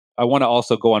I want to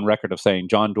also go on record of saying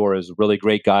John Doerr is a really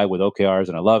great guy with OKRs,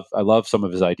 and I love some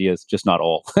of his ideas, just not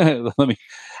all.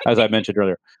 As I mentioned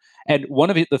earlier. And one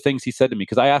of the things he said to me,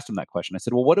 because I asked him that question, I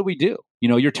said, well, what do we do?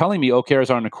 You're telling me OKRs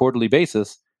are on a quarterly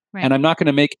basis, Right. and I'm not going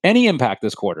to make any impact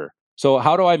this quarter. So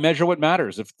how do I measure what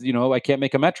matters if, I can't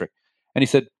make a metric? And he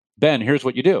said, Ben, here's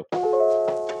what you do.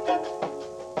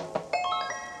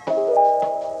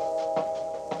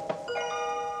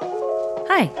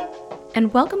 Hi,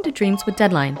 and welcome to Dreams with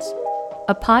Deadlines,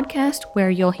 a podcast where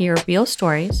you'll hear real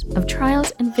stories of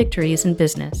trials and victories in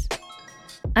business.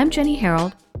 I'm Jenny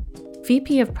Harold,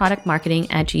 VP of Product Marketing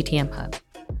at GTM Hub.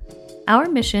 Our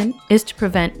mission is to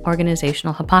prevent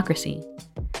organizational hypocrisy.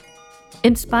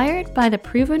 Inspired by the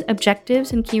proven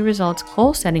objectives and key results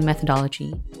goal-setting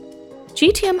methodology,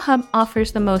 GTM Hub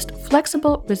offers the most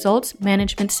flexible results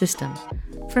management system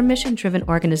for mission-driven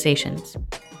organizations.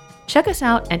 Check us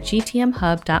out at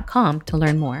gtmhub.com to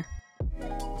learn more.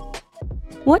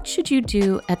 What should you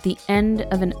do at the end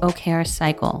of an OKR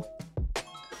cycle?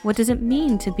 What does it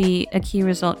mean to be a key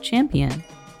result champion?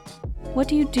 What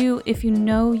do you do if you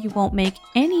know you won't make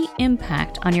any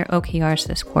impact on your OKRs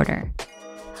this quarter?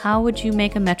 How would you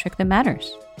make a metric that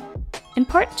matters? In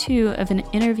part 2 of an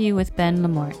interview with Ben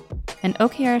Lamort, an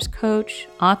OKRs coach,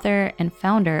 author, and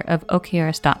founder of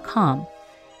OKRs.com,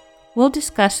 we'll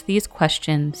discuss these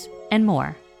questions and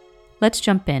more. Let's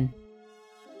jump in.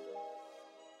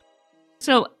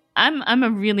 So I'm a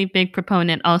really big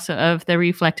proponent also of the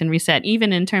reflect and reset,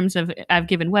 even in terms of I've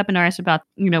given webinars about,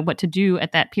 what to do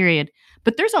at that period.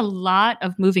 But there's a lot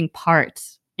of moving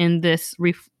parts in this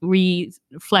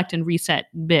reflect and reset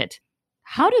bit.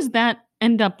 How does that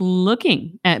end up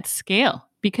looking at scale?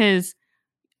 Because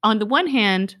on the one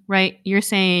hand, right, you're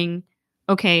saying,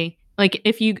 okay, like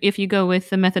if you go with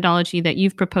the methodology that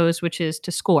you've proposed, which is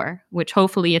to score, which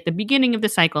hopefully at the beginning of the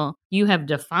cycle, you have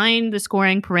defined the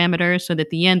scoring parameters so that at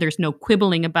the end there's no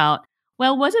quibbling about,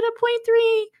 well, was it a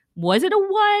 0.3? Was it a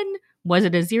 1? Was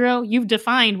it a 0? You've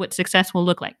defined what success will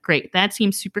look like. Great. That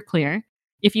seems super clear.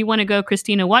 If you want to go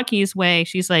Christina Watkey's way,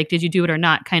 she's like, did you do it or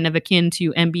not? Kind of akin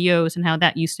to MBOs and how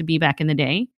that used to be back in the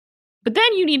day. But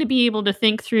then you need to be able to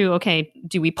think through, okay,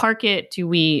 do we park it? Do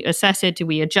we assess it? Do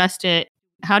we adjust it?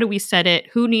 How do we set it?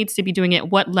 Who needs to be doing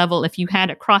it? What level? If you had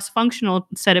a cross-functional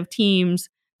set of teams,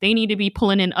 they need to be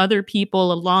pulling in other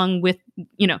people along with,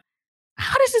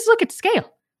 how does this look at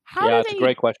scale? How do it's they a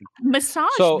great question. Massage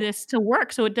this to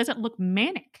work so it doesn't look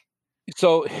manic?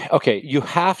 So, okay, you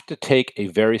have to take a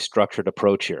very structured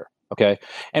approach here, okay?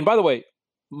 And by the way,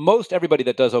 most everybody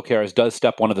that does OKRs does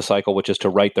step 1 of the cycle, which is to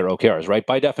write their OKRs, right?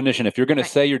 By definition, if you're going to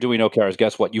say you're doing OKRs,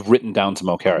 guess what? You've written down some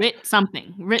OKRs.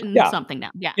 Written something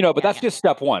down. Yeah. But that's just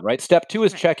step 1, right? Step 2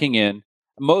 is checking in.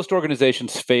 Most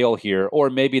organizations fail here, or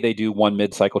maybe they do one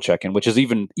mid-cycle check-in, which is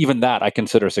even that I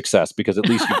consider success because at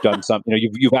least you've done something.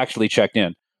 You've actually checked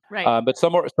in. Right. But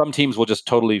some teams will just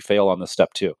totally fail on the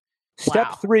step 2.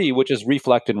 Step 3, which is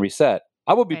reflect and reset.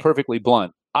 I will be perfectly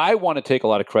blunt. I want to take a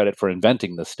lot of credit for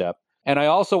inventing this step. And I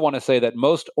also want to say that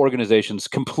most organizations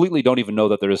completely don't even know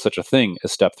that there is such a thing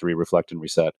as step 3, reflect and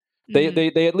reset. They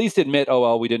at least admit, oh,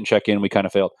 well, we didn't check in, we kind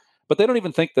of failed. But they don't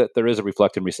even think that there is a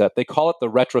reflect and reset. They call it the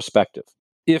retrospective,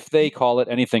 if they call it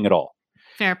anything at all.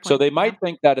 Fair point. So they might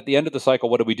think that at the end of the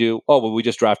cycle, what do we do? Oh, well, we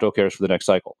just draft OKRs for the next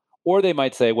cycle. Or they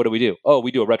might say, what do we do? Oh,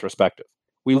 we do a retrospective.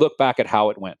 We look back at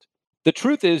how it went. The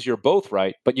truth is you're both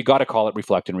right, but you got to call it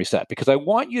reflect and reset because I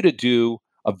want you to do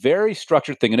a very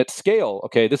structured thing. And at scale,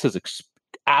 okay, this is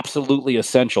absolutely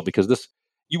essential because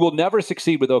you will never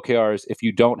succeed with OKRs if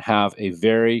you don't have a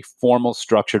very formal,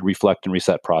 structured reflect and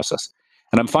reset process.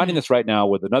 And I'm finding this right now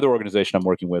with another organization I'm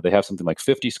working with. They have something like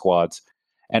 50 squads,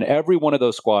 and every one of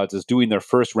those squads is doing their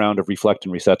first round of reflect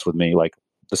and resets with me, like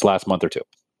this last month or two.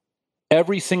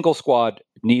 Every single squad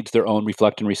needs their own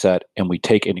reflect and reset, and we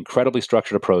take an incredibly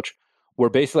structured approach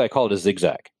where basically I call it a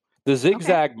zigzag. The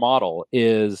zigzag model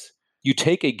is you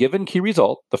take a given key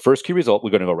result, the first key result,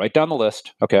 we're going to go right down the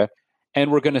list, okay? And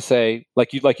we're going to say,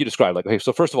 like you described, like, okay,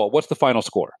 so first of all, what's the final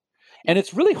score? And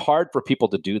it's really hard for people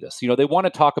to do this. They want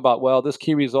to talk about, well, this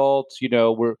key result,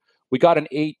 we got an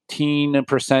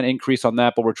 18% increase on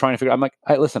that, but we're trying to figure. I'm like,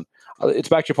 hey, listen, it's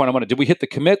back to your point. Did we hit the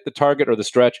commit, the target, or the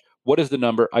stretch? What is the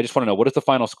number? I just want to know, what is the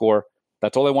final score?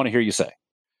 That's all I want to hear you say.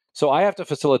 So I have to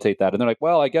facilitate that. And they're like,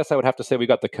 well, I guess I would have to say we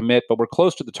got the commit, but we're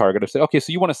close to the target. I say, okay,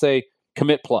 so you want to say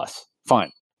commit plus.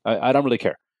 Fine. I don't really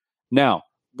care. Now,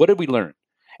 what did we learn?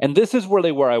 And this is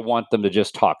really where I want them to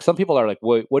just talk. Some people are like,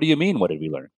 what do you mean? What did we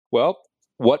learn? Well,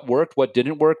 what worked? What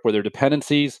didn't work? Were there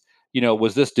dependencies? Did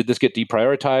this get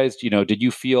deprioritized? Did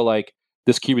you feel like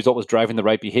this key result was driving the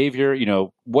right behavior?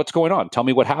 What's going on? Tell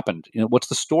me what happened. What's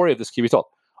the story of this key result?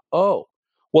 Oh,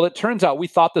 Well, it turns out we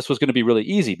thought this was going to be really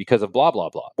easy because of blah, blah,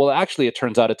 blah. Well, actually, it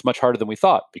turns out it's much harder than we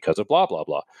thought because of blah, blah,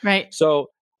 blah. Right. So,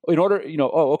 in order,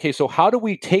 okay, so how do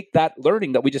we take that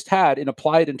learning that we just had and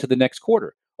apply it into the next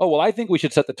quarter? Oh, well, I think we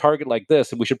should set the target like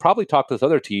this, and we should probably talk to this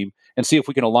other team and see if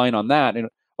we can align on that. And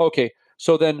okay,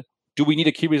 so then do we need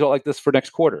a key result like this for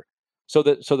next quarter? So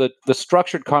the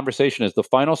structured conversation is the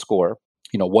final score.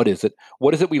 What is it?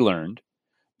 What is it we learned?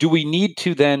 Do we need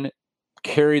to then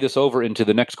carry this over into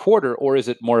the next quarter, or is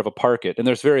it more of a park it? And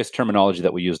there's various terminology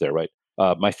that we use there, right?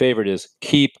 My favorite is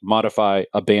keep, modify,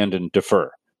 abandon,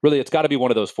 defer. Really, it's got to be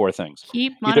one of those four things.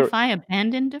 Keep, modify,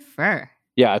 abandon, defer.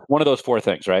 Yeah, it's one of those four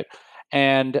things, right?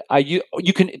 And you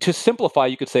can, to simplify,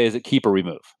 you could say, is it keep or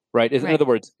remove, right? In other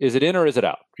words, is it in or is it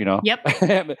out?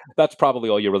 Yep. That's probably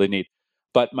all you really need.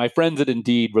 But my friends at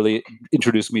Indeed really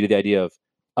introduced me to the idea of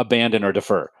abandon or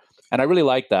defer. And I really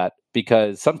like that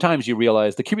because sometimes you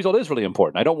realize the key result is really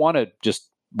important. I don't want to just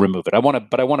remove it. I want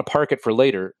to park it for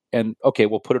later. And okay,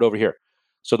 we'll put it over here.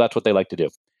 So that's what they like to do.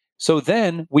 So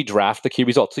then we draft the key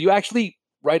result. So you actually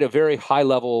write a very high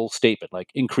level statement like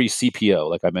increase CPO,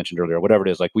 like I mentioned earlier, whatever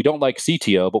it is. Like we don't like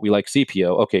CTO, but we like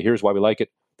CPO. Okay, here's why we like it.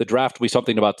 The draft will be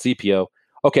something about CPO.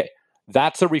 Okay,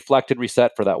 that's a reflect and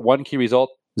reset for that one key result.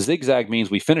 Zigzag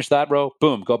means we finish that row,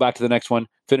 boom, go back to the next one,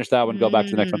 finish that one, go back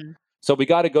to the next one. So we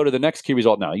got to go to the next key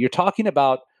result now. You're talking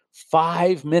about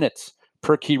 5 minutes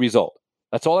per key result.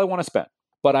 That's all I want to spend.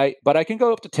 But I can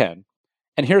go up to 10.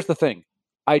 And here's the thing.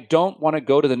 I don't want to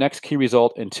go to the next key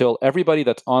result until everybody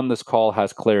that's on this call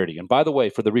has clarity. And by the way,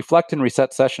 for the reflect and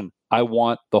reset session, I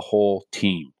want the whole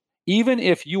team. Even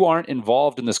if you aren't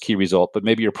involved in this key result, but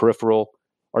maybe you're peripheral,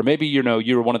 or maybe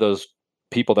you're one of those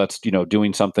people that's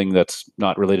doing something that's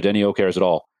not related to any OKRs at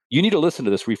all. You need to listen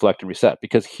to this reflect and reset,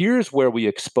 because here's where we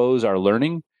expose our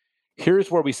learning.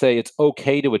 Here's where we say it's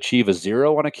okay to achieve a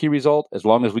 0 on a key result as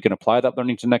long as we can apply that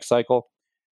learning to the next cycle.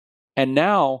 And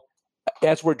now,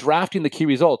 as we're drafting the key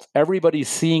results, everybody's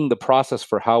seeing the process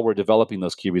for how we're developing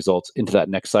those key results into that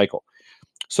next cycle.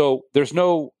 So there's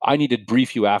no, I need to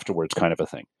brief you afterwards kind of a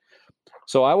thing.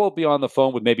 So I will be on the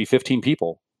phone with maybe 15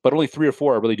 people, but only 3 or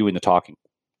 4 are really doing the talking,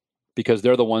 because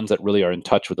they're the ones that really are in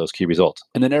touch with those key results.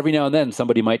 And then every now and then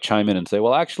somebody might chime in and say,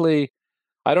 well, actually,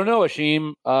 I don't know,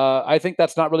 Ashim. I think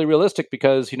that's not really realistic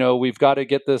because, we've got to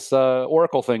get this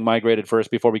Oracle thing migrated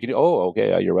first before we can. Oh, okay.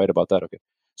 Yeah, you're right about that. Okay.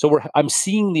 So I'm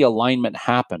seeing the alignment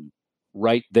happen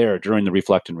right there during the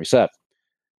reflect and reset.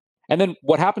 And then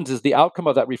what happens is the outcome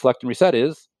of that reflect and reset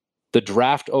is the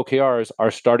draft OKRs are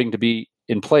starting to be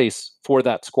in place for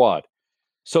that squad,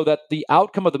 so that the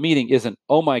outcome of the meeting isn't,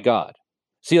 oh my God.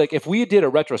 See, like if we did a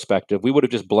retrospective, we would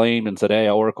have just blamed and said, hey,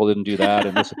 Oracle didn't do that.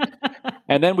 And this,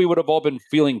 and then we would have all been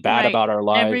feeling bad about our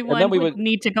lives. Everyone and then we would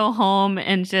need to go home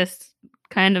and just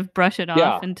kind of brush it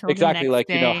off until exactly. the next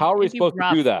day. How are we supposed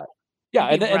to do that? Yeah,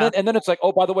 and then it's like,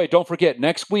 oh, by the way, don't forget,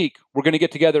 next week we're going to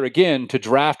get together again to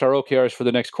draft our OKRs for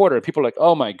the next quarter. And people are like,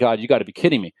 oh my God, you got to be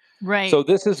kidding me. Right. So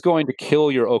this is going to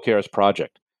kill your OKRs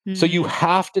project. Mm-hmm. So you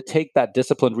have to take that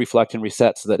disciplined reflect and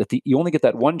reset, so that you only get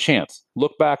that one chance.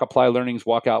 Look back, apply learnings,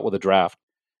 walk out with a draft.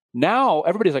 Now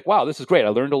everybody's like, wow, this is great. I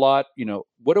learned a lot.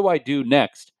 What do I do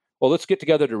next? Well, let's get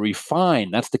together to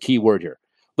refine. That's the key word here.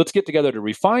 Let's get together to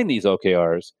refine these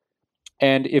OKRs.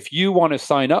 And if you want to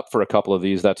sign up for a couple of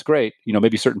these, that's great.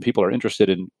 Maybe certain people are interested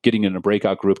in getting in a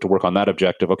breakout group to work on that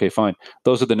objective. Okay, fine.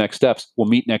 Those are the next steps. We'll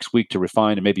meet next week to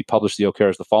refine and maybe publish the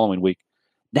OKRs the following week.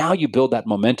 Now you build that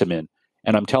momentum in.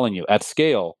 And I'm telling you, at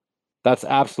scale, that's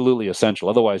absolutely essential.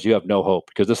 Otherwise, you have no hope,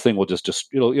 because this thing will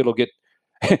it'll get,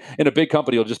 in a big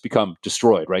company, it'll just become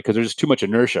destroyed, right? Because there's just too much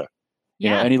inertia.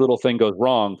 Yeah. Any little thing goes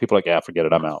wrong, people are like, forget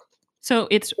it, I'm out. So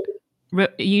it's,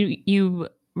 you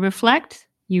reflect,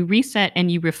 you reset,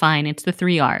 and you refine. It's the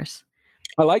 3 R's.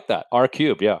 I like that. R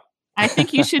cube, yeah. I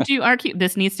think you should do R cube.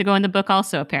 This needs to go in the book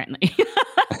also, apparently.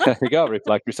 There you go.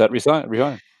 Reflect, reset,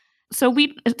 refine. So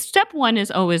step 1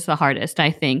 is always the hardest,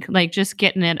 I think, like just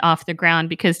getting it off the ground,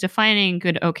 because defining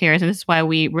good OKRs, and this is why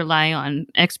we rely on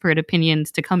expert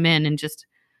opinions to come in and just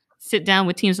sit down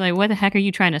with teams like, what the heck are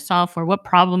you trying to solve for? What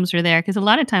problems are there? Because a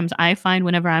lot of times I find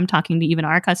whenever I'm talking to even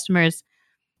our customers,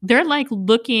 they're like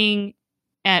looking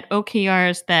at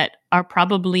OKRs that are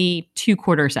probably 2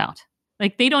 quarters out.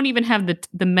 Like they don't even have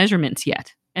the measurements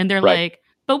yet. And they're like,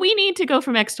 but we need to go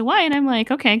from X to Y. And I'm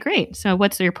like, okay, great. So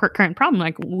what's your current problem?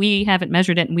 Like, we haven't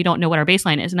measured it and we don't know what our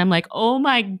baseline is. And I'm like, oh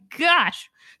my gosh.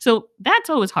 So that's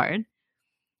always hard.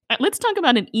 Let's talk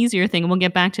about an easier thing, and we'll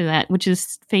get back to that, which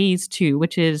is phase 2,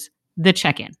 which is the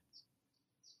check-in.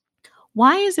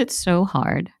 Why is it so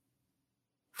hard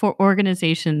for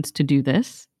organizations to do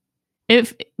this,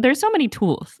 if there's so many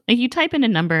tools, like you type in a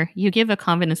number, you give a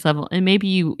confidence level, and maybe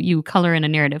you color in a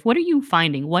narrative. What are you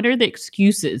finding? What are the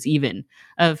excuses even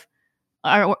of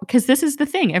because this is the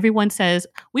thing. Everyone says,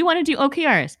 we want to do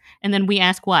OKRs. And then we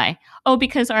ask why. Oh,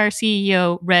 because our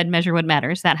CEO read Measure What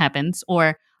Matters. That happens.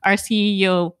 Or our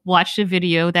CEO watched a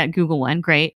video that Google one.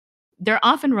 Great. They're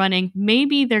often running.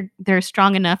 Maybe they're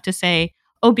strong enough to say,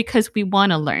 oh, because we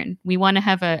want to learn. We want to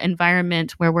have an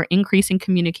environment where we're increasing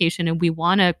communication and we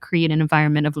want to create an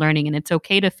environment of learning. And it's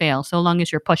okay to fail so long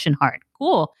as you're pushing hard.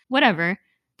 Cool. Whatever.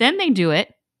 Then they do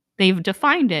it. They've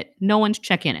defined it. No one's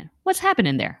checking it. What's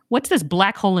happening there? What's this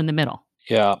black hole in the middle?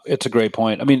 Yeah, it's a great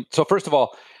point. I mean, so first of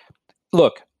all,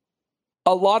 look,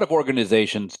 a lot of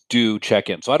organizations do check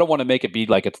in. So I don't want to make it be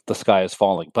like it's the sky is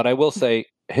falling, but I will say,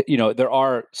 there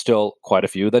are still quite a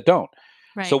few that don't.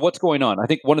 So Right. what's going on? I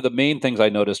think one of the main things I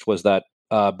noticed was that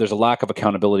there's a lack of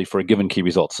accountability for a given key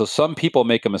result. So some people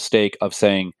make a mistake of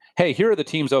saying, "Hey, here are the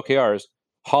team's OKRs.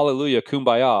 Hallelujah,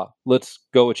 kumbaya. Let's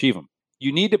go achieve them."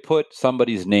 You need to put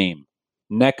somebody's name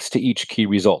next to each key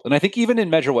result, and I think even in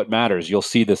Measure What Matters, you'll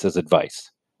see this as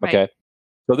advice. Right. Okay,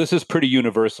 so this is pretty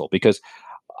universal because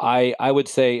I would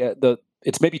say the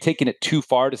it's maybe taking it too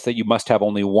far to say you must have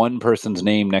only one person's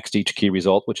name next to each key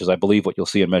result, which is, I believe, what you'll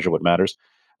see in Measure What Matters.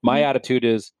 My Hmm. attitude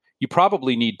is you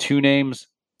probably need two names.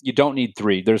 You don't need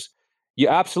three. You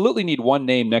absolutely need one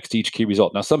name next to each key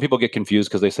result. Now, some people get confused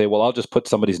because they say, "Well, I'll just put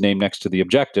somebody's name next to the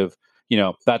objective.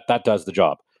 That does the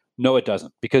job." No, it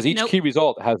doesn't, because each Nope. key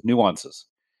result has nuances.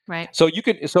 Right. So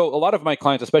a lot of my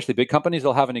clients, especially big companies,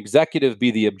 they'll have an executive be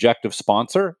the objective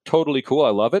sponsor. Totally cool. I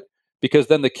love it, because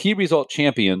then the key result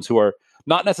champions, who are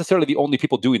not necessarily the only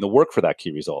people doing the work for that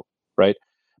key result, right?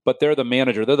 But they're the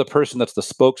manager, they're the person that's the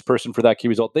spokesperson for that key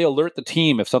result. They alert the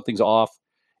team if something's off.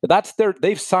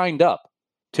 They've signed up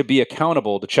to be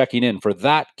accountable to checking in for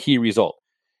that key result.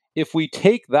 If we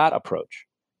take that approach,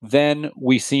 then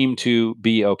we seem to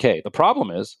be okay. The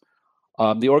problem is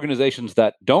the organizations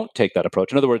that don't take that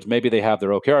approach. In other words, maybe they have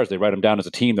their OKRs, they write them down as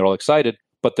a team, they're all excited,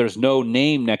 but there's no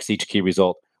name next to each key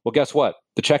result. Well, guess what?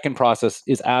 The check-in process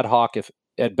is ad hoc, if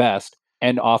at best,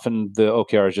 and often the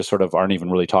OKRs just sort of aren't even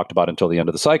really talked about until the end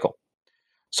of the cycle.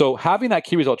 So having that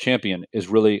key result champion is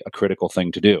really a critical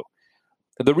thing to do.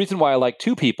 The reason why I like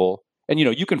two people, and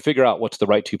you can figure out what's the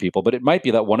right two people, but it might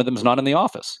be that one of them is not in the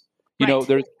office. Right.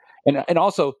 There's and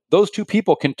also those two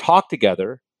people can talk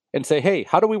together and say, "Hey,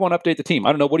 how do we want to update the team?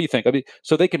 I don't know. What do you think?" I mean,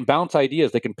 so they can bounce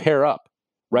ideas, they can pair up,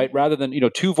 right? Mhm. Rather than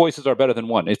two voices are better than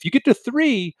one. If you get to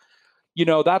three,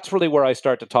 that's really where I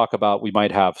start to talk about we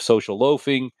might have social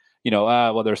loafing.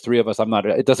 Well, there's three of us. I'm not.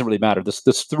 It doesn't really matter.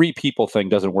 This three people thing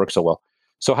doesn't work so well.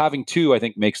 So having two, I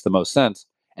think, makes the most sense.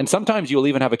 And sometimes you'll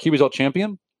even have a key result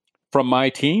champion from my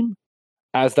team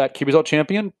as that key result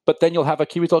champion, but then you'll have a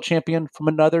key result champion from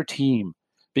another team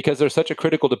because there's such a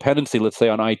critical dependency, let's say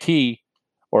on IT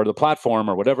or the platform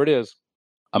or whatever it is.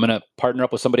 I'm going to partner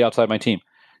up with somebody outside my team.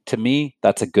 To me,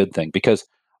 that's a good thing because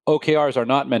OKRs are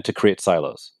not meant to create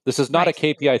silos. This is not a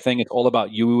Right. KPI thing. It's all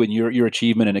about you and your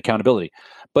achievement and accountability.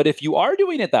 But if you are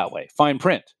doing it that way, fine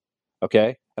print,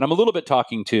 okay? And I'm a little bit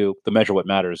talking to the Measure What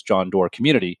Matters John Doerr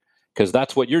community because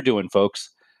that's what you're doing, folks.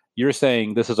 You're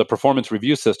saying this is a performance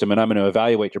review system and I'm going to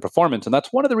evaluate your performance. And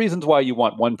that's one of the reasons why you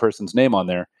want one person's name on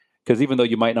there, because even though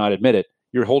you might not admit it,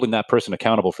 you're holding that person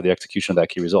accountable for the execution of that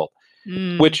key result,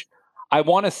 Mm. which I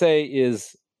want to say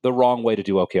is the wrong way to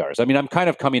do OKRs. I mean, I'm kind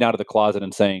of coming out of the closet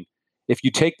and saying, if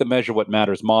you take the Measure What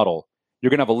Matters model, you're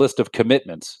going to have a list of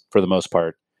commitments for the most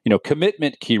part,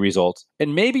 commitment key results.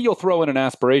 And maybe you'll throw in an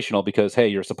aspirational because, hey,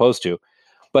 you're supposed to.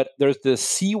 But there's this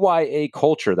CYA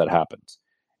culture that happens.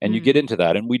 And you get Mm. into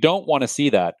that. And we don't want to see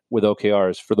that with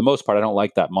OKRs. For the most part, I don't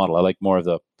like that model. I like more of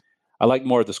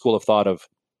the school of thought of,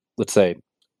 let's say,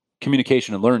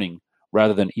 communication and learning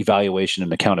rather than evaluation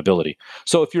and accountability.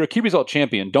 So if you're a key result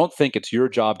champion, don't think it's your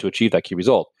job to achieve that key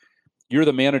result. You're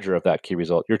the manager of that key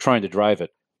result. You're trying to drive it,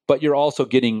 but you're also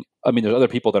getting, I mean, there's other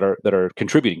people that are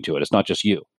contributing to it. It's not just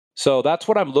you. So that's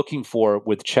what I'm looking for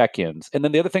with check-ins. And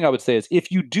then the other thing I would say is if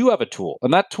you do have a tool,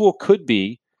 and that tool could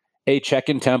be a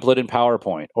check-in template in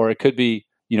PowerPoint, or it could be,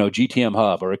 GTM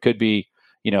Hub, or it could be,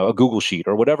 a Google Sheet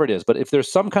or whatever it is. But if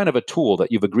there's some kind of a tool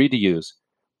that you've agreed to use,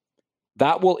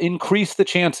 that will increase the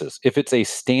chances. If it's a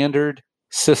standard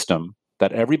system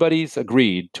that everybody's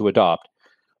agreed to adopt,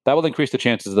 that will increase the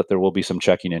chances that there will be some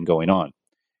checking in going on.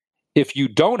 If you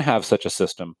don't have such a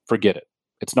system, forget it.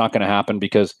 It's not going to happen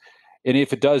because, and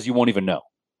if it does, you won't even know.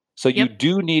 So you Yep.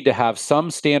 do need to have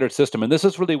some standard system. And this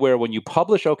is really where, when you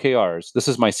publish OKRs, this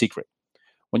is my secret.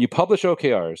 When you publish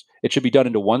OKRs, it should be done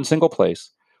into one single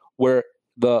place where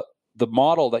the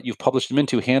model that you've published them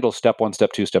into handles step one,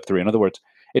 step two, step three. In other words,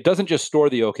 it doesn't just store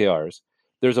the OKRs.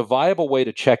 There's a viable way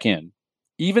to check in,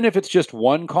 even if it's just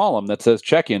one column that says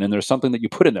check in and there's something that you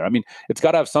put in there. I mean, it's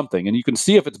got to have something, and you can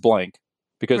see if it's blank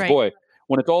because, Right. boy,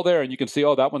 when it's all there and you can see,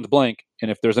 oh, that one's blank. And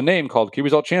if there's a name called Key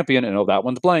Result Champion and, oh, that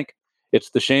one's blank,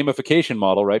 it's the shamification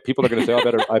model, right? People are going to say,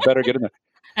 oh, I better get in there.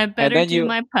 I And better then do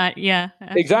my part. Yeah,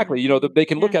 exactly, absolutely. they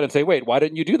can look Yeah. at it and say, wait, why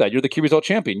didn't you do that? You're the Key Result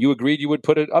Champion. You agreed you would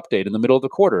put an update in the middle of the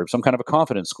quarter, some kind of a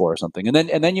confidence score or something. And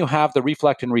then you have the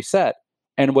reflect and reset.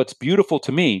 And what's beautiful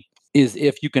to me is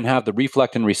if you can have the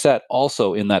reflect and reset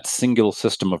also in that single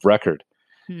system of record.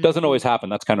 Doesn't Mhm. always happen.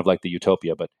 That's kind of like the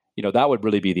utopia, but that would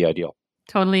really be the ideal.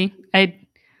 Totally. I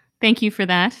thank you for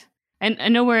that. And I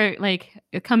know we're like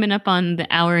coming up on the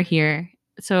hour here.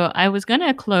 So I was going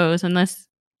to close unless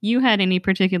you had any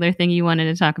particular thing you wanted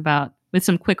to talk about with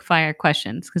some quick fire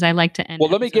questions because I like to end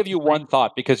Well, let me give episodes you this way. one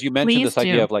thought because you mentioned Please this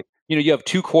idea do. of like, you have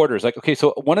 2 quarters. Like, okay,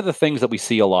 so one of the things that we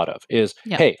see a lot of is,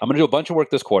 Yep. hey, I'm going to do a bunch of work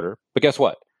this quarter, but guess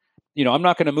what? I'm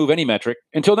not going to move any metric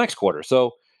until next quarter.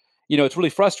 So, it's really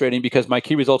frustrating because my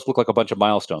key results look like a bunch of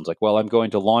milestones. Like, well, I'm going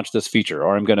to launch this feature,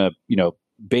 or I'm going to,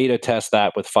 beta test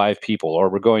that with 5 people, or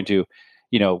we're going to,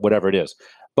 whatever it is.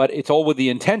 But it's all with the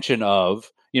intention of,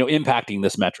 impacting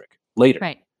this metric later.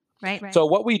 Right. Right. So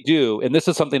what we do, and this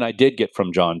is something I did get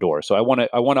from John Doerr. So I want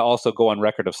to also go on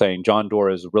record of saying John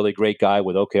Doerr is a really great guy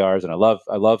with OKRs, and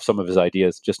I love some of his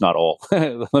ideas, just not all.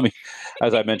 Let me,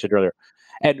 as I mentioned earlier.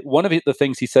 And one of the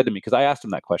things he said to me, because I asked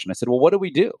him that question, I said, "Well, what do we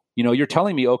do? You're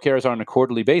telling me OKRs are on a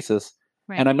quarterly basis,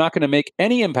 and Right. I'm not going to make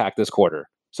any impact this quarter.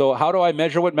 So how do I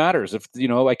measure what matters if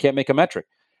I can't make a metric?"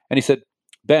 And he said,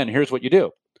 "Ben, here's what you do.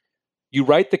 You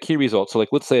write the key results. So, like,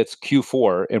 let's say it's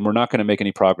Q4 and we're not going to make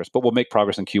any progress, but we'll make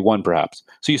progress in Q1 perhaps.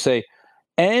 So you say,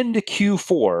 end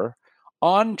Q4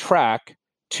 on track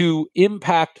to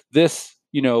impact this,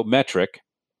 metric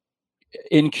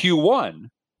in Q1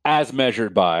 as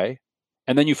measured by,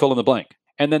 and then you fill in the blank.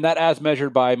 And then that as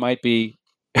measured by might be,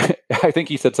 I think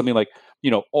he said something like,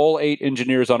 all 8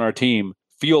 engineers on our team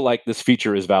feel like this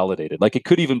feature is validated. Like it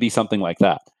could even be something like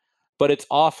that. But it's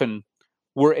often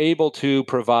we're able to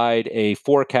provide a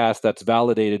forecast that's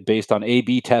validated based on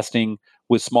A/B testing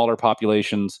with smaller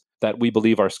populations that we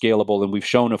believe are scalable, and we've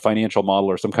shown a financial model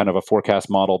or some kind of a forecast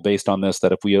model based on this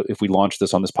that if we launch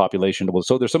this on this population,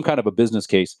 so there's some kind of a business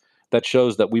case that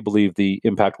shows that we believe the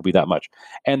impact will be that much.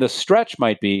 And the stretch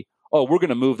might be, oh, we're going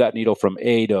to move that needle from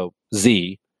A to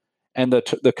Z, and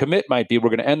the commit might be we're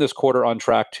going to end this quarter on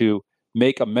track to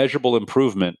make a measurable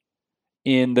improvement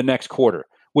in the next quarter,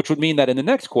 which would mean that in the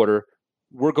next quarter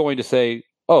we're going to say,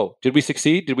 oh, did we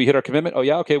succeed? Did we hit our commitment? Oh,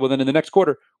 yeah. Okay. Well, then in the next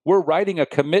quarter, we're writing a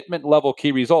commitment level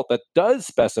key result that does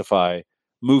specify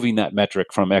moving that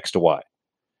metric from X to Y.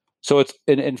 So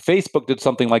and Facebook did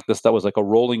something like this that was like a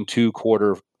rolling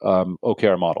 2-quarter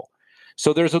OKR model.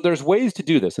 So there's ways to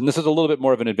do this. And this is a little bit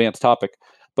more of an advanced topic,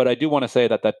 but I do want to say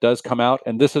that does come out.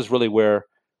 And this is really where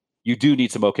you do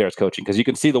need some OKRs coaching because you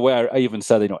can see the way I even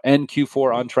said, end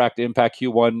Q4 on track to impact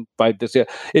Q1 by this. Yeah,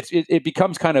 it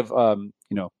becomes kind of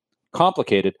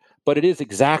complicated, but it is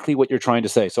exactly what you're trying to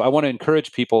say. So I want to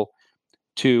encourage people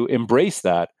to embrace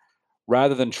that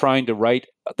rather than trying to write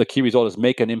the key result as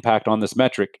make an impact on this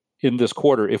metric in this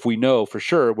quarter if we know for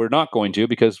sure we're not going to,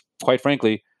 because quite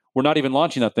frankly, we're not even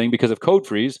launching that thing because of code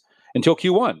freeze until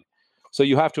Q1. So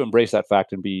you have to embrace that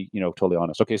fact and be, totally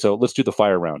honest. Okay, so let's do the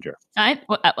fire round here.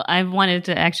 I wanted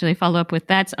to actually follow up with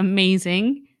that's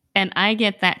amazing. And I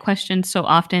get that question so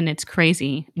often it's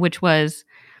crazy, which was,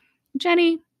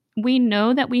 Jenny, we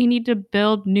know that we need to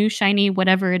build new shiny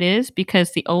whatever it is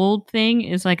because the old thing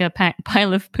is like a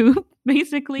pile of poop,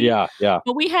 basically. Yeah, yeah.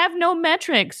 But we have no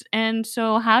metrics. And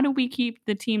so, how do we keep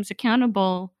the teams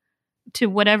accountable to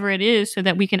whatever it is so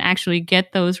that we can actually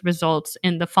get those results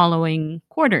in the following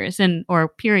quarters and or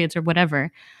periods or whatever?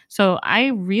 So, I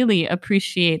really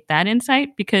appreciate that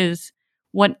insight because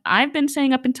what I've been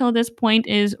saying up until this point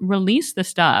is release the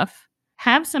stuff,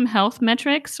 have some health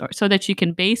metrics so that you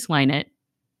can baseline it.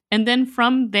 And then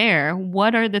from there,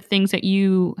 what are the things that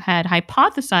you had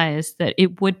hypothesized that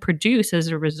it would produce as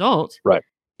a result? Right.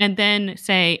 And then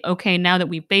say, okay, now that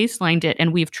we've baselined it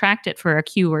and we've tracked it for a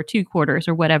Q or 2 quarters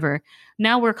or whatever,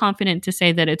 now we're confident to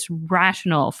say that it's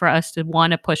rational for us to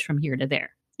want to push from here to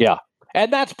there. Yeah.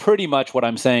 And that's pretty much what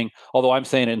I'm saying, although I'm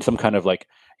saying it in some kind of like,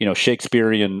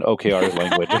 Shakespearean OKRs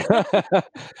language.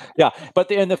 Yeah. But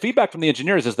the feedback from the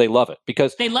engineers is they love it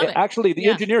because They love it. actually the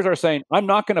Yeah. engineers are saying, I'm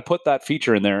not going to put that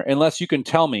feature in there unless you can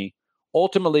tell me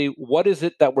ultimately what is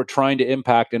it that we're trying to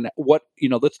impact and what,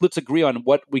 let's agree on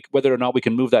whether or not we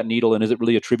can move that needle and is it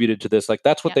really attributed to this? Like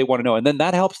that's what Yep. they want to know. And then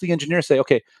that helps the engineer say,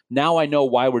 okay, now I know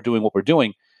why we're doing what we're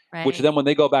doing. which Right. then when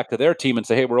they go back to their team and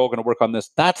say, hey, we're all going to work on this,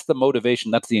 that's the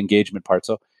motivation, that's the engagement part.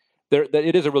 So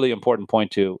it is a really important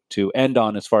point to end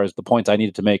on as far as the points I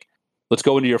needed to make. Let's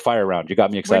go into your fire round. You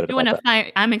got me We're excited doing about a that.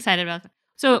 fire. I'm excited about that.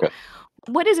 So, Okay.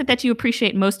 what is it that you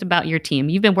appreciate most about your team?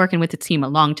 You've been working with the team a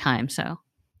long time, so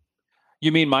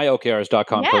You mean my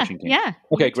OKRs.com yeah, coaching team? yeah,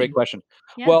 Okay, your great team. question.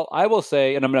 Yeah. Well, I will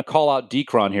say, and I'm going to call out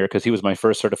Decron here because he was my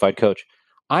first certified coach.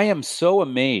 I am so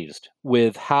amazed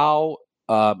with how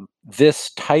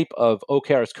this type of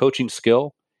OKRs coaching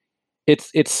skill,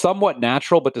 it's somewhat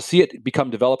natural, but to see it become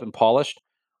developed and polished,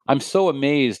 I'm so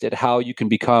amazed at how you can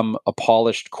become a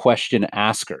polished question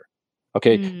asker.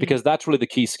 Okay, Mm, because that's really the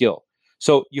key skill.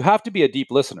 So you have to be a deep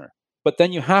listener, but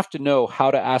then you have to know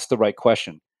how to ask the right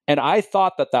question. And I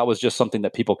thought that that was just something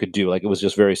that people could do. Like it was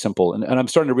just very simple. And I'm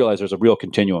starting to realize there's a real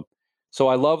continuum. So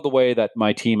I love the way that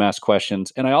my team asks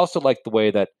questions. And I also like the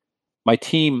way that my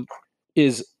team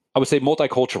is, I would say,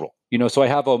 multicultural. So I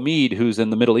have Omid, who's in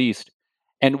the Middle East.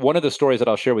 And one of the stories that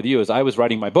I'll share with you is I was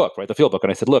writing my book, right, the field book.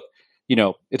 And I said, look,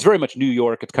 it's very much New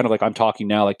York. It's kind of like I'm talking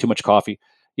now, like too much coffee.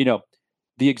 You know,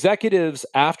 the executives,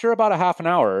 after about a half an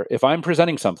hour, if I'm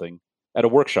presenting something at a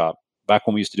workshop, back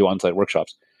when we used to do on-site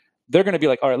workshops, they're going to be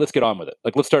like, all right, let's get on with it.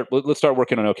 Like let's start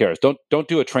working on OKRs. Don't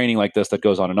do a training like this that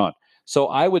goes on and on. So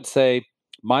I would say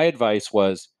my advice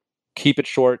was keep it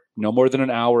short, no more than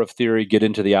an hour of theory, get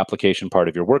into the application part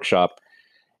of your workshop.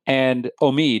 And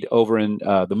Omid over in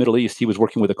the Middle East, he was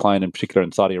working with a client in particular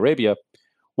in Saudi Arabia,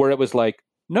 where it was like,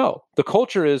 no, the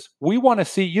culture is we want to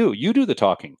see you. You do the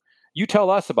talking. You tell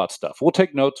us about stuff. We'll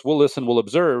take notes, we'll listen, we'll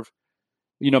observe,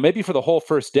 maybe for the whole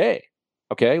first day.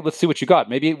 Okay, let's see what you got.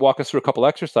 Maybe walk us through a couple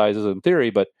exercises in theory,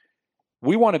 but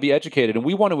we want to be educated and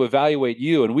we want to evaluate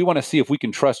you and we want to see if we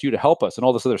can trust you to help us and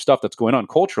all this other stuff that's going on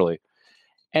culturally.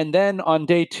 And then on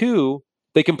day two,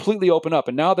 they completely open up.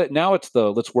 And now it's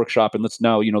the let's workshop and let's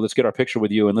get our picture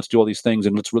with you and let's do all these things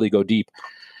and let's really go deep.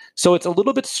 So it's a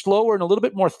little bit slower and a little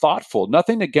bit more thoughtful.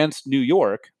 Nothing against New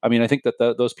York. I mean, I think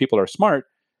that those people are smart.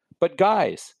 But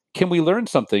guys, can we learn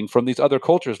something from these other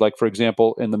cultures? Like, for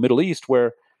example, in the Middle East,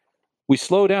 where we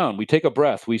slow down, we take a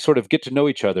breath, we sort of get to know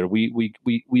each other, we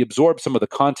absorb some of the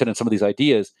content and some of these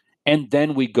ideas, and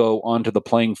then we go onto the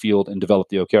playing field and develop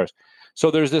the OKRs. So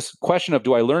there's this question of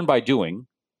do I learn by doing,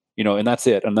 and that's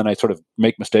it, and then I sort of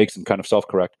make mistakes and kind of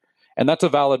self-correct. And that's a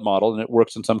valid model and it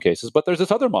works in some cases. But there's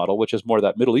this other model, which is more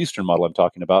that Middle Eastern model I'm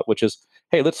talking about, which is,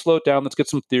 hey, let's slow it down, let's get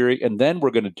some theory, and then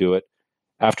we're going to do it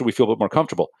after we feel a bit more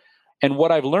comfortable. And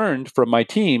what I've learned from my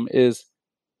team is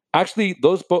actually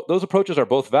those approaches are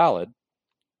both valid.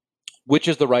 Which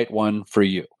is the right one for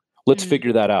you? Let's mm.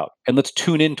 figure that out and let's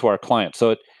tune into our clients.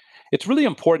 So it's really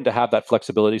important to have that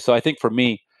flexibility. So I think for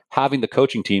me, having the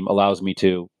coaching team allows me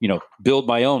to, build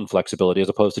my own flexibility as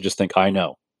opposed to just think I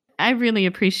know. I really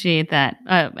appreciate that.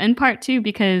 In part too,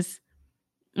 because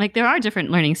like there are different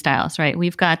learning styles, right?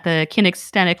 We've got the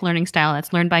kinesthetic learning style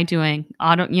that's learned by doing,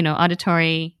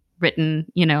 auditory, written.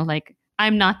 Like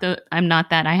I'm not that.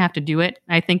 I have to do it.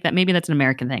 I think that maybe that's an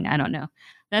American thing. I don't know.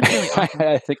 That's really awesome.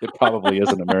 I think it probably is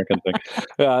an American thing.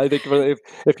 Yeah, I think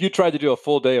if you tried to do a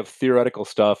full day of theoretical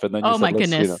stuff and then you Oh said, my let's,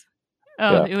 goodness.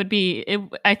 Oh, yeah, it would be.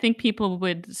 I think people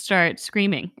would start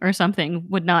screaming or something.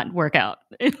 Would not work out.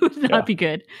 It would yeah. not be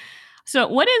good. So,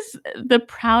 what is the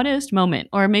proudest moment,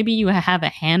 or maybe you have a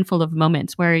handful of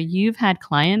moments where you've had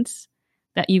clients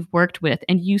that you've worked with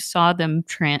and you saw them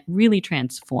really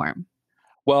transform?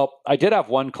 Well, I did have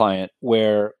one client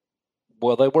where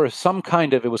they were some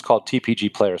kind of, it was called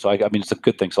TPG Player. So I mean, it's a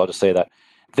good thing. So I'll just say that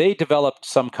they developed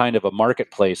some kind of a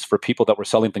marketplace for people that were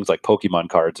selling things like Pokemon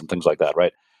cards and things like that,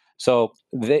 right? So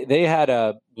they had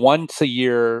a once a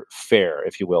year fair,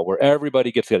 if you will, where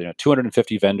everybody gets together,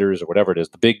 250 vendors or whatever it is.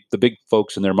 The big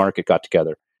folks in their market got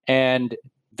together, and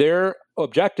their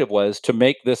objective was to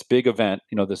make this big event,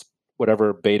 this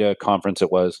whatever beta conference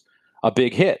it was, a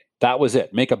big hit. That was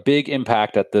it. Make a big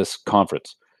impact at this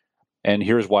conference. And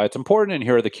here's why it's important, and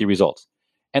here are the key results.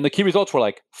 And the key results were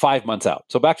like 5 months out.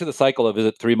 So back to the cycle of is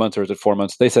it 3 months or is it 4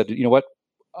 months? They said, you know what?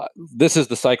 This is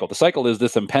the cycle. The cycle is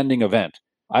this impending event.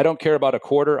 I don't care about a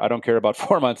quarter. I don't care about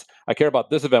 4 months. I care about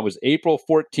this event was April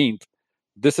 14th.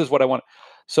 This is what I want.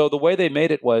 So the way they made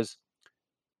it was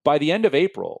by the end of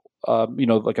April,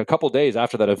 like a couple days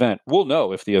after that event, we'll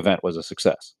know if the event was a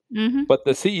success. Hmm. But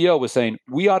the CEO was saying,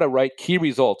 we ought to write key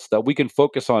results that we can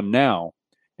focus on now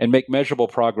and make measurable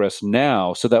progress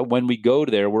now so that when we go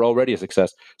there, we're already a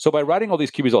success. So by writing all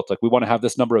these key results, like we want to have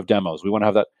this number of demos, we want to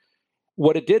have that.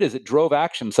 What it did is it drove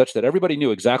action such that everybody knew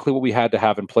exactly what we had to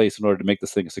have in place in order to make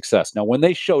this thing a success. Now, when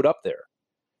they showed up there,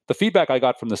 the feedback I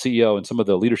got from the CEO and some of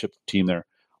the leadership team there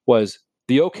was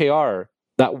the OKR,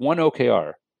 that one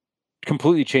OKR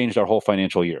completely changed our whole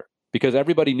financial year because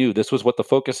everybody knew this was what the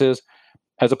focus is,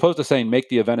 as opposed to saying make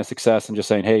the event a success and just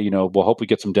saying, hey, we'll hope we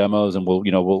get some demos and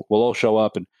we'll all show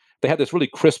up. And they had this really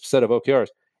crisp set of OKRs,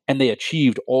 and they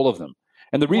achieved all of them.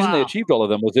 And the reason they Wow. achieved all of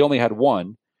them was they only had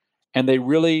one, and they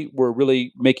were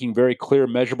really making very clear,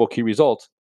 measurable key results.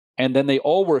 And then they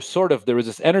all were there was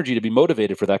this energy to be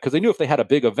motivated for that because they knew if they had a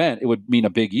big event, it would mean a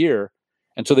big year.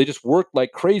 And so they just worked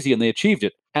like crazy and they achieved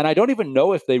it. And I don't even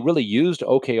know if they really used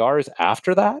OKRs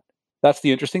after that. That's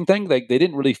the interesting thing. They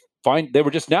didn't really they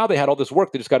were just, now they had all this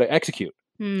work, they just got to execute.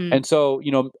 Hmm. And so,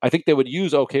 I think they would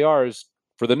use OKRs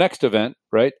for the next event,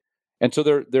 right? And so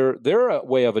their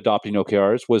way of adopting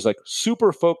OKRs was like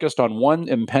super focused on one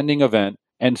impending event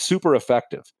and super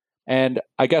effective. And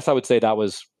I guess I would say that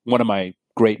was one of my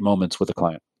great moments with a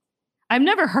client. I've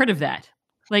never heard of that.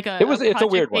 Like It's a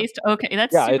weird one. project-based. Okay,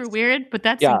 that's Yeah, super weird, but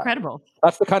that's yeah, incredible.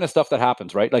 that's the kind of stuff that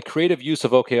happens, right? Like creative use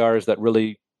of OKRs that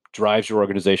really drives your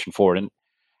organization forward.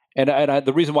 And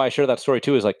the reason why I share that story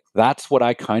too is like that's what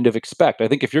I kind of expect. I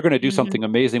think if you're going to do Mhm. something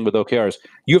amazing with OKRs,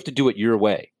 you have to do it your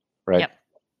way, right? Yep.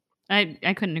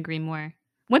 I couldn't agree more.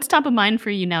 What's top of mind for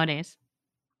you nowadays?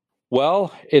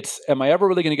 Well, am I ever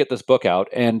really going to get this book out?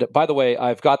 And by the way,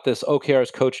 I've got this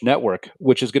OKRs Coach Network,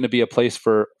 which is going to be a place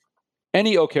for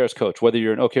any OKRs coach, whether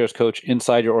you're an OKRs coach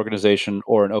inside your organization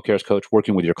or an OKRs coach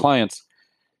working with your clients,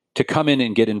 to come in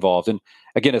and get involved. And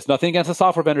again, it's nothing against the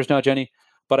software vendors now, Jenny,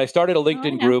 but I started a Oh, I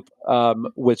LinkedIn know. group,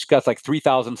 which got like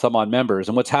 3,000 some odd members.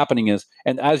 And what's happening is,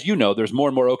 and as you know, there's more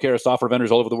and more OKR software vendors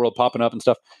all over the world popping up and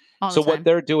stuff. All the So what time.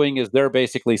 they're doing is they're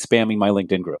basically spamming my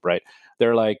LinkedIn group, right?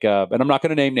 They're like, and I'm not going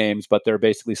to name names, but they're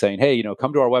basically saying, hey,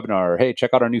 come to our webinar, or hey,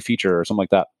 check out our new feature, or something like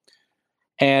that.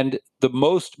 And the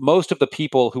most of the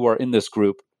people who are in this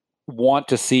group want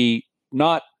to see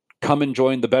not come and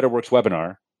join the Better Works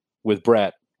webinar with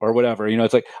Brett or whatever.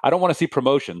 It's like I don't want to see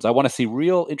promotions. I want to see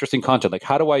real interesting content. Like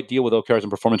how do I deal with OKRs and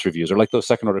performance reviews, or like those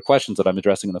second order questions that I'm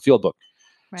addressing in the field book.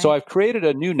 So Right. I've created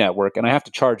a new network, and I have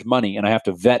to charge money, and I have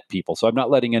to vet people. So I'm not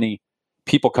letting any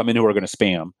people come in who are going to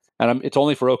spam, and it's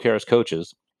only for OKRs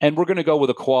coaches. And we're going to go with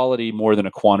a quality more than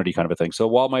a quantity kind of a thing. So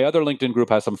while my other LinkedIn group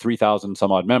has some 3,000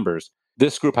 some odd members,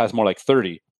 this group has more like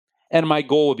 30. And my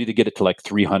goal would be to get it to like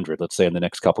 300, let's say, in the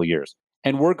next couple of years.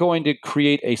 And we're going to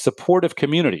create a supportive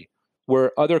community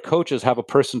where other coaches have a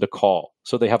person to call.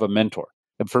 So they have a mentor.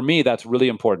 And for me, that's really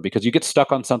important because you get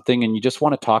stuck on something and you just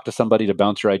want to talk to somebody to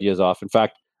bounce your ideas off. In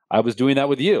fact, I was doing that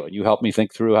with you, and you helped me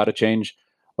think through how to change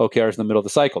OKRs in the middle of the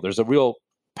cycle. There's a real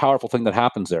powerful thing that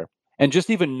happens there. And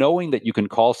just even knowing that you can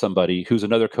call somebody who's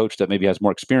another coach that maybe has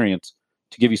more experience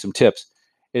to give you some tips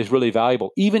is really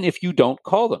valuable. Even if you don't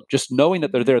call them, just knowing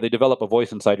that they're Mhm. there, they develop a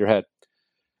voice inside your head.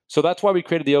 So that's why we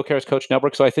created the OKRs Coach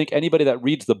Network. So I think anybody that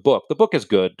reads the book is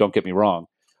good, don't get me wrong,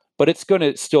 but it's going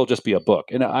to still just be a book.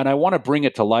 And I want to bring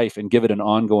it to life and give it an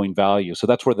ongoing value. So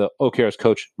that's where the OKRs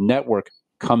Coach Network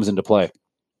comes into play.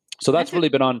 So that's That's a really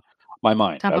been on my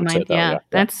mind. top I of would say mind. it that way. Yeah, Yeah. Yeah.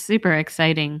 that's super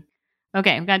exciting.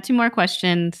 Okay, I've got two more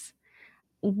questions.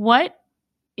 What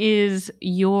is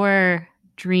your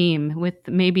dream with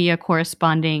maybe a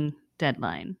corresponding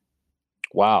deadline?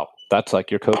 Wow. That's like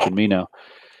you're coaching me now.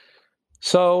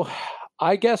 So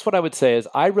I guess what I would say is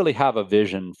I really have a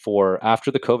vision for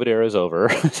after the COVID era is over.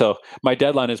 So my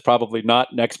deadline is probably not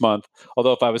next month.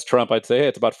 Although if I was Trump, I'd say, hey,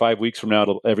 it's about 5 weeks from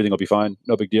now. Everything will be fine.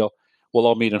 No big deal. We'll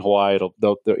all meet in Hawaii.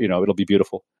 It'll be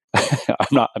beautiful.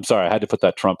 I'm sorry. I had to put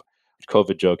that Trump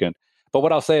COVID joke in. But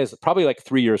what I'll say is probably like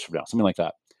 3 years from now, something like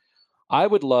that. I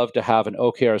would love to have an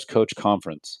OKR's coach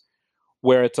conference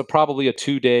where it's probably a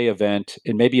 2-day event,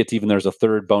 and maybe it's even there's a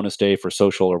third bonus day for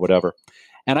social or whatever.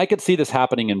 And I could see this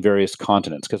happening in various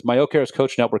continents because my OKR's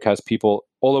Coach Network has people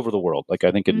all over the world. Like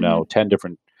I think in now Mhm.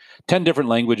 10 different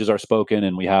languages are spoken,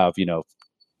 and we have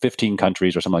 15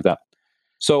 countries or something like that.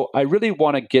 So I really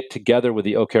want to get together with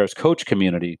the OKR's Coach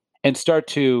community and start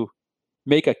to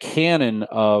make a canon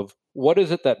of what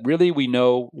is it that really we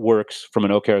know works from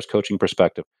an OKR's coaching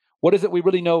perspective. What is it we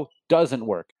really know doesn't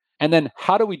work? And then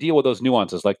how do we deal with those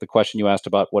nuances? Like the question you asked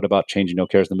about, what about changing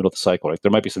OKRs in the middle of the cycle? Like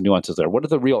there might be some nuances there. What are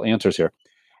the real answers here?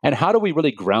 And how do we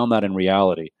really ground that in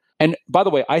reality? And by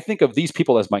the way, I think of these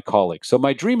people as my colleagues. So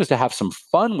my dream is to have some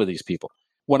fun with these people.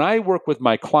 When I work with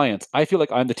my clients, I feel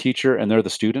like I'm the teacher and they're the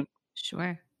student.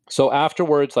 Sure. So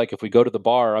afterwards, like if we go to the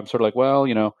bar, I'm sort of like, well,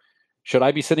 should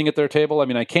I be sitting at their table? I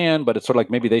mean, I can, but it's sort of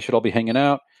like maybe they should all be hanging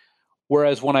out.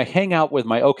 Whereas when I hang out with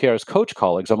my OKR's coach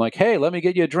colleagues, I'm like, hey, let me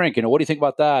get you a drink. What do you think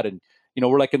about that? And,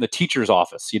 we're like in the teacher's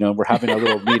office, we're having a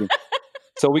little meeting.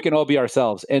 So we can all be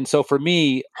ourselves. And so for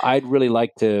me, I'd really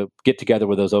like to get together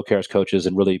with those OKR's coaches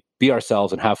and really be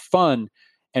ourselves and have fun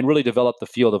and really develop the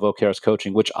field of OKR's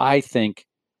coaching, which I think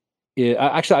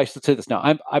Actually, I should say this now.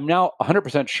 I'm now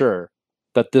 100% sure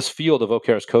that this field of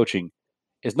OKRs coaching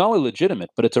is not only legitimate,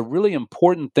 but it's a really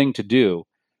important thing to do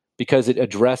because it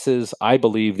addresses, I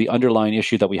believe, the underlying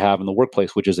issue that we have in the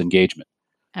workplace, which is engagement.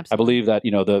 I Absolutely. believe that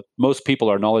the most people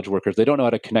are knowledge workers. They don't know how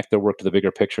to connect their work to the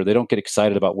bigger picture. They don't get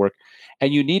excited about work,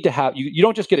 and you need to have you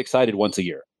don't just get excited once a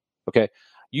year. Okay,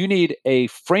 you need a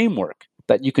framework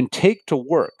that you can take to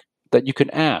work that you can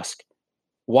ask,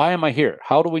 why am I here?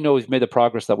 How do we know we've made the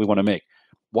progress that we want to make?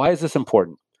 Why is this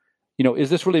important? Is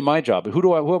this really my job?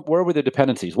 Where were the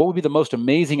dependencies? What would be the most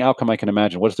amazing outcome I can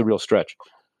imagine? What's the real stretch?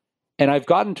 And I've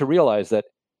gotten to realize that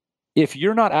if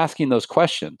you're not asking those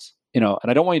questions, and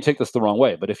I don't want you to take this the wrong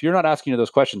way, but if you're not asking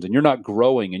those questions and you're not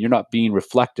growing and you're not being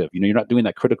reflective, you're not doing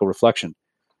that critical reflection,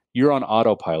 you're on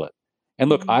autopilot. And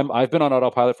look, Mhm. I've been on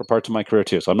autopilot for parts of my career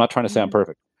too, so I'm not trying to say I'm Mhm.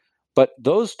 perfect. But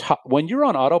when you're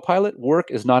on autopilot,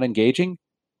 work is not engaging,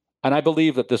 and I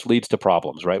believe that this leads to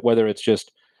problems, right? Whether it's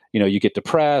just you get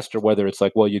depressed, or whether it's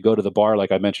like, well, you go to the bar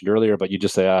like I mentioned earlier, but you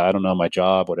just say, I don't know my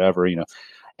job, whatever.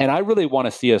 And I really want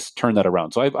to see us turn that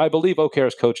around. So I believe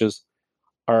OKR's coaches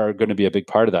are going to be a big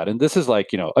part of that. And this is like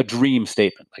a dream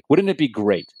statement. Like, wouldn't it be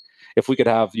great if we could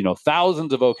have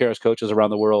thousands of OKR's coaches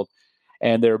around the world,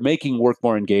 and they're making work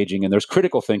more engaging, and there's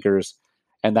critical thinkers,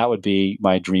 and that would be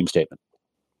my dream statement.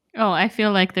 Oh, I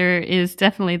feel like there is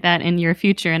definitely that in your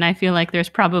future, and I feel like there's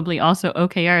probably also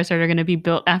OKRs that are going to be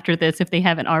built after this if they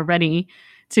haven't already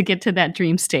to get to that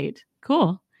dream state.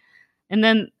 Cool. And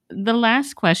then the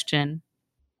last question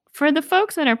for the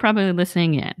folks that are probably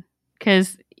listening in,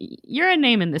 because you're a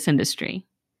name in this industry,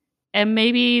 and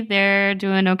maybe they're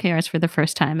doing OKRs for the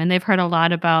first time and they've heard a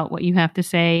lot about what you have to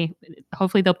say.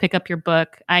 Hopefully, they'll pick up your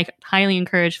book. I highly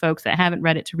encourage folks that haven't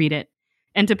read it to read it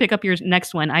and to pick up your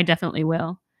next one. I definitely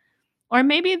will. Or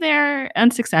maybe they're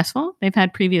unsuccessful, they've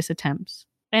had previous attempts,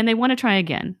 and they wanna try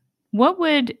again. What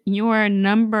would your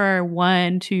number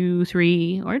 1, 2,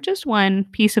 3, or just one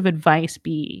piece of advice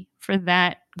be for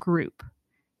that group?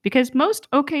 Because most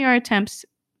OKR attempts,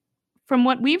 from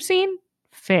what we've seen,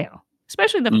 fail,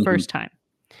 especially the Hmm. first time,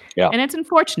 Yeah. and it's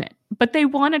unfortunate, but they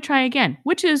wanna try again,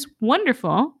 which is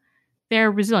wonderful.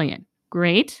 They're resilient.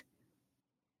 Great.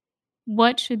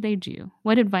 What should they do?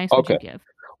 What advice would you Okay. give?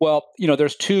 Well,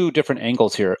 there's two different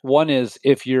angles here. One is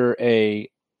if you're a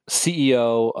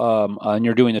CEO, and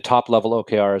you're doing the top level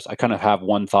OKRs, I kind of have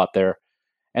one thought there.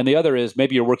 And the other is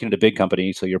maybe you're working at a big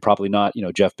company, so you're probably not,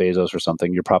 Jeff Bezos or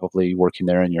something. You're probably working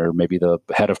there, and you're maybe the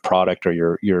head of product,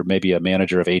 or you're maybe a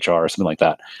manager of HR or something like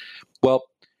that. Well,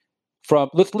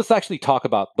 let's actually talk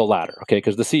about the latter, okay?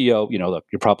 Because the CEO, look,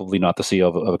 you're probably not the CEO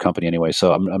of a company anyway,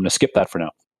 so I'm going to skip that for now.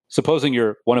 Supposing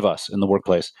you're one of us in the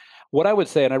workplace, what I would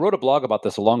say, and I wrote a blog about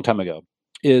this a long time ago,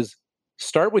 is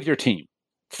start with your team.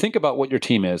 Think about what your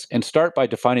team is, and start by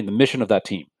defining the mission of that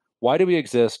team. Why do we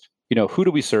exist? Who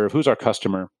do we serve? Who's our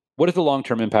customer? What is the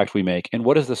long-term impact we make? And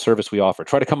what is the service we offer?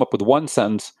 Try to come up with one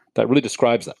sentence that really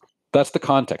describes that. That's the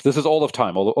context. This is all of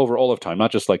time, over all of time,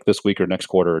 not just like this week or next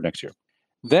quarter or next year.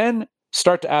 Then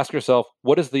start to ask yourself,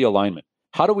 what is the alignment?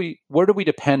 Where do we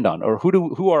depend on, or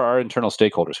who are our internal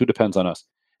stakeholders? Who depends on us?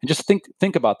 And just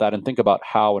think about that, and think about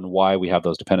how and why we have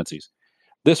those dependencies.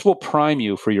 This will prime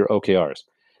you for your OKRs.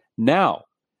 Now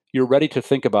you're ready to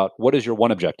think about what is your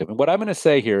one objective. And what I'm going to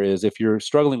say here is, if you're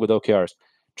struggling with OKRs,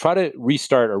 try to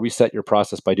restart or reset your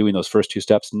process by doing those first two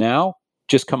steps. Now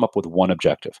just come up with one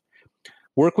objective.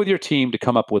 Work with your team to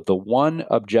come up with the one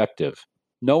objective,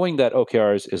 knowing that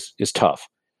OKRs is tough.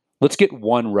 Let's get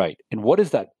one right. And what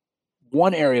is that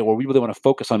one area where we really want to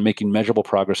focus on making measurable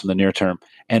progress in the near term,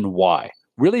 and why?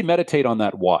 Really meditate on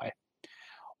that why.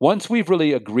 Once we've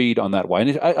really agreed on that why,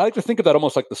 and I like to think of that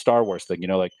almost like the Star Wars thing,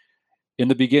 like in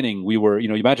the beginning we were,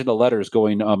 you imagine the letters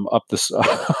going up this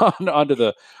onto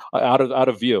the out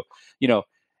of view. You know,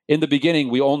 in the beginning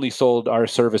we only sold our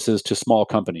services to small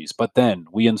companies, but then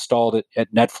we installed it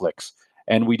at Netflix,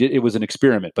 and it was an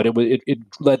experiment, but it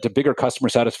led to bigger customer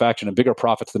satisfaction and bigger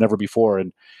profits than ever before,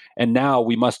 and now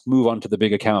we must move on to the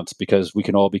big accounts because we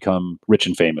can all become rich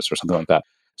and famous or something like that.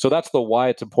 So that's the why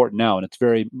it's important now, and it's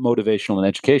very motivational and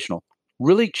educational.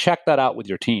 Really check that out with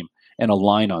your team and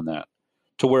align on that,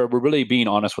 to where we're really being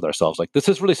honest with ourselves. Like, this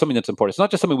is really something that's important. It's not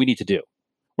just something we need to do.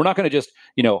 We're not going to just,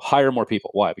 hire more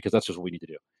people. Why? Because that's just what we need to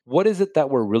do. What is it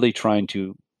that we're really trying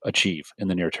to achieve in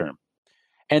the near term?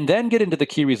 And then get into the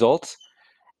key results,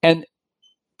 and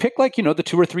pick, like, the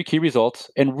two or three key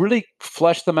results, and really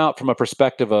flesh them out from a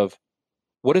perspective of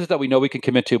what is it that we know we can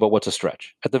commit to, but what's a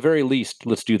stretch? At the very least,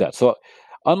 let's do that. So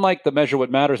unlike the measure what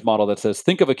matters model that says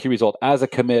think of a key result as a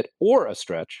commit or a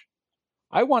stretch,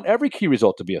 I want every key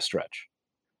result to be a stretch.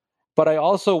 But I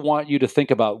also want you to think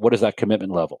about what is that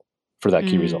commitment level for that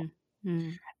key result. Mm.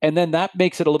 Mm. And then that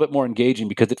makes it a little bit more engaging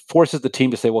because it forces the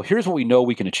team to say, well, here's what we know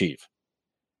we can achieve.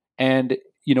 And,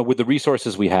 with the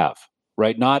resources we have,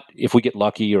 right? Not if we get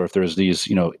lucky or if there's these,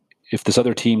 if this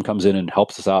other team comes in and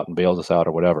helps us out and bails us out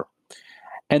or whatever.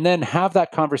 And then have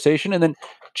that conversation and then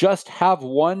just have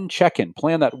one check-in,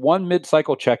 plan that one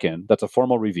mid-cycle check-in. That's a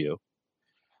formal review.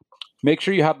 Make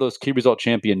sure you have those key result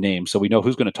champion names so we know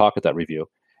who's going to talk at that review.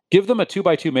 Give them a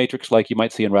 2x2 matrix like you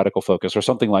might see in Radical Focus or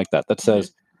something like that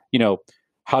says,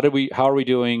 how are we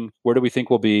doing? Where do we think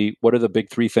we'll be? What are the big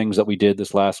 3 things that we did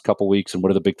this last couple weeks? And what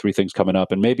are the big 3 things coming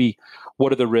up? And maybe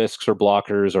what are the risks or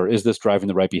blockers, or is this driving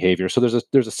the right behavior? So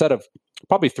there's a set of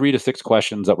probably 3 to 6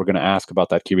 questions that we're going to ask about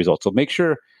that key result. So make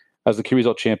sure as the key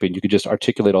result champion, you can just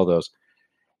articulate all those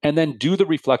and then do the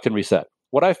reflect and reset.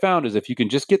 What I found is if you can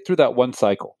just get through that one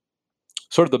cycle,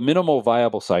 sort of the minimal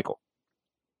viable cycle,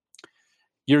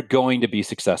 you're going to be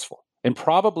successful. And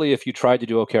probably if you tried to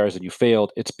do OKRs and you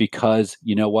failed, it's because,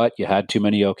 you had too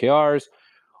many OKRs,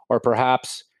 or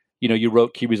perhaps, you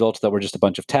wrote key results that were just a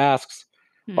bunch of tasks,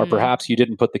 or perhaps you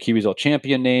didn't put the key result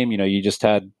champion name, you just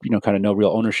had, kind of no real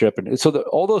ownership. And so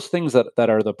all those things that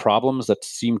are the problems that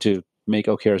seem to make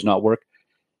OKRs not work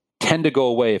tend to go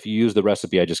away if you use the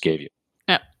recipe I just gave you.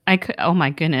 Oh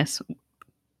my goodness.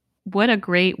 What a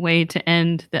great way to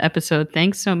end the episode.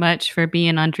 Thanks so much for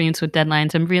being on Dreams with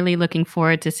Deadlines. I'm really looking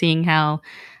forward to seeing how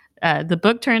the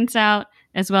book turns out,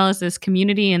 as well as this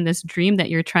community and this dream that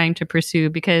you're trying to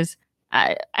pursue, because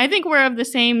I think we're of the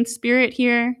same spirit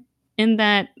here in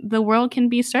that the world can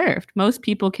be served. Most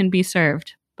people can be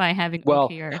served by having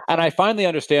OKR. And I finally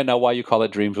understand now why you call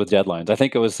it Dreams with Deadlines. I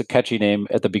think it was a catchy name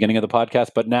at the beginning of the podcast,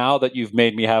 but now that you've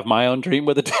made me have my own dream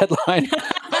with a deadline,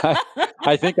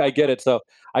 I think I get it. So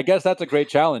I guess that's a great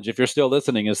challenge. If you're still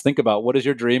listening, is think about what is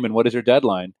your dream and what is your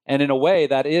deadline. And in a way,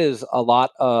 that is a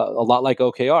lot like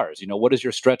OKRs. What is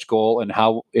your stretch goal and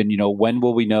how, and when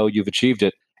will we know you've achieved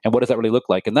it? And what does that really look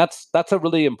like? And that's a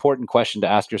really important question to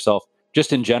ask yourself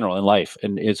just in general in life.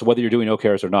 And it's whether you're doing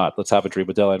OKRs or not. Let's have a dream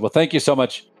with deadline. Well, thank you so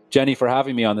much, Jenny, for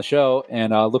having me on the show.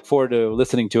 And I look forward to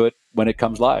listening to it when it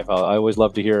comes live. I always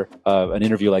love to hear an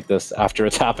interview like this after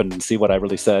it's happened and see what I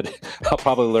really said. I'll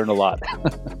probably learn a lot.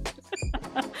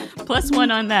 +1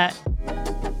 on that.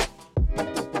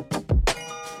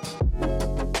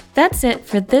 That's it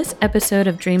for this episode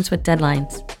of Dreams with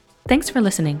Deadlines. Thanks for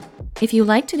listening. If you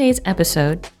liked today's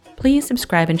episode, please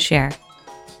subscribe and share.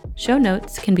 Show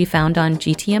notes can be found on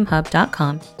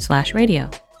gtmhub.com/radio.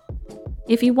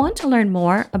 If you want to learn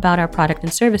more about our product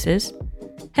and services,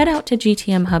 head out to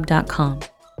gtmhub.com.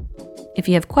 If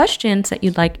you have questions that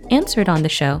you'd like answered on the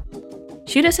show,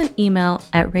 shoot us an email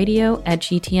at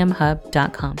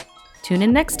radio@gtmhub.com. Tune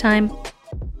in next time.